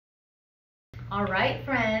All right,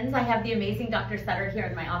 friends, I have the amazing Dr. Sutter here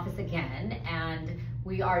in my office again, and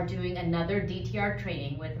we are doing another DTR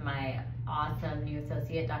training with my awesome new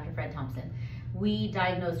associate, Dr. Fred Thompson. We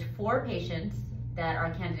diagnosed 4 patients that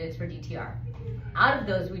are candidates for DTR. Out of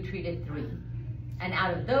those, we treated 3. And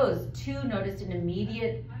out of those, 2 noticed an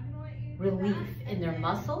immediate relief in their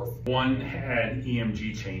muscles. 1 had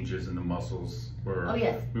EMG changes in the muscles where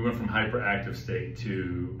we went from hyperactive state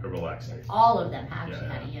to a relaxed state. All of them actually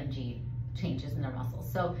had EMG changes in their muscles.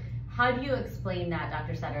 So how do you explain that,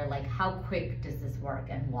 Dr. Sutter? Like, how quick does this work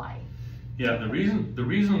and why? Yeah, the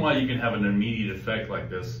reason why you can have an immediate effect like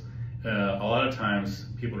this, a lot of times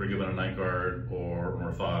people are given a night guard or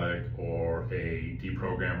an orthotic or a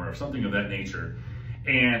deprogrammer or something of that nature,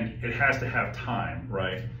 and it has to have time,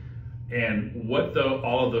 right? And what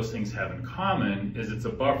all of those things have in common is it's a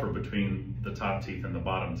buffer between the top teeth and the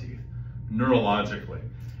bottom teeth, neurologically.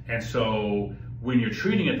 And so when you're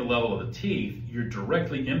treating at the level of the teeth, you're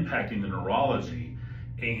directly impacting the neurology,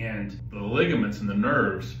 and the ligaments and the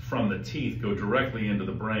nerves from the teeth go directly into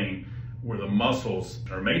the brain where the muscles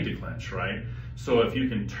are made to clench, right? So if you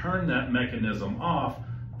can turn that mechanism off,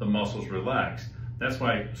 the muscles relax. That's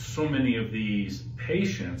why so many of these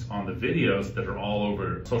patients on the videos that are all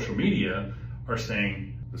over social media are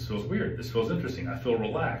saying, this feels weird, this feels interesting, I feel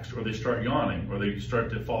relaxed, or they start yawning, or they start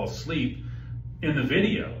to fall asleep in the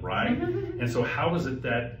video, right? And so how is it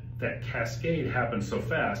that that cascade happens so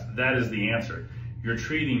fast? That is the answer. You're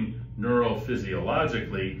treating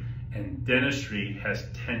neurophysiologically, and dentistry has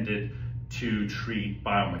tended to treat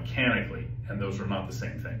biomechanically, and those are not the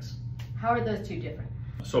same things. How are those 2 different?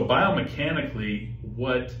 So biomechanically,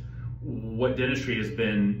 what dentistry has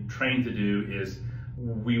been trained to do is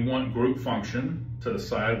we want group function to the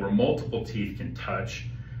side where multiple teeth can touch,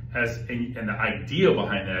 and the idea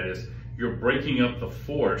behind that is you're breaking up the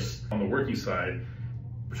force on the working side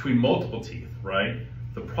between multiple teeth, right?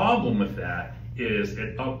 The problem with that is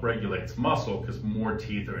it upregulates muscle because more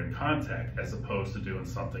teeth are in contact, as opposed to doing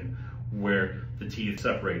something where the teeth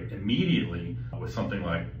separate immediately with something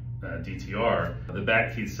like DTR. The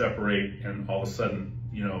back teeth separate, and all of a sudden,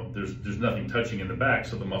 you know, there's nothing touching in the back,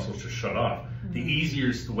 so the muscles just shut off. The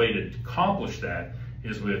easiest way to accomplish that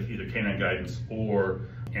is with either canine guidance or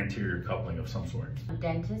anterior coupling of some sort.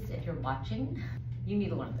 Dentists, if you're watching, you need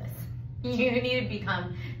to learn this. You need to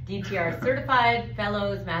become DTR certified,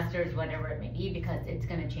 fellows, masters, whatever it may be, because it's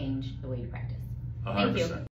going to change the way you practice. 100%. Thank you.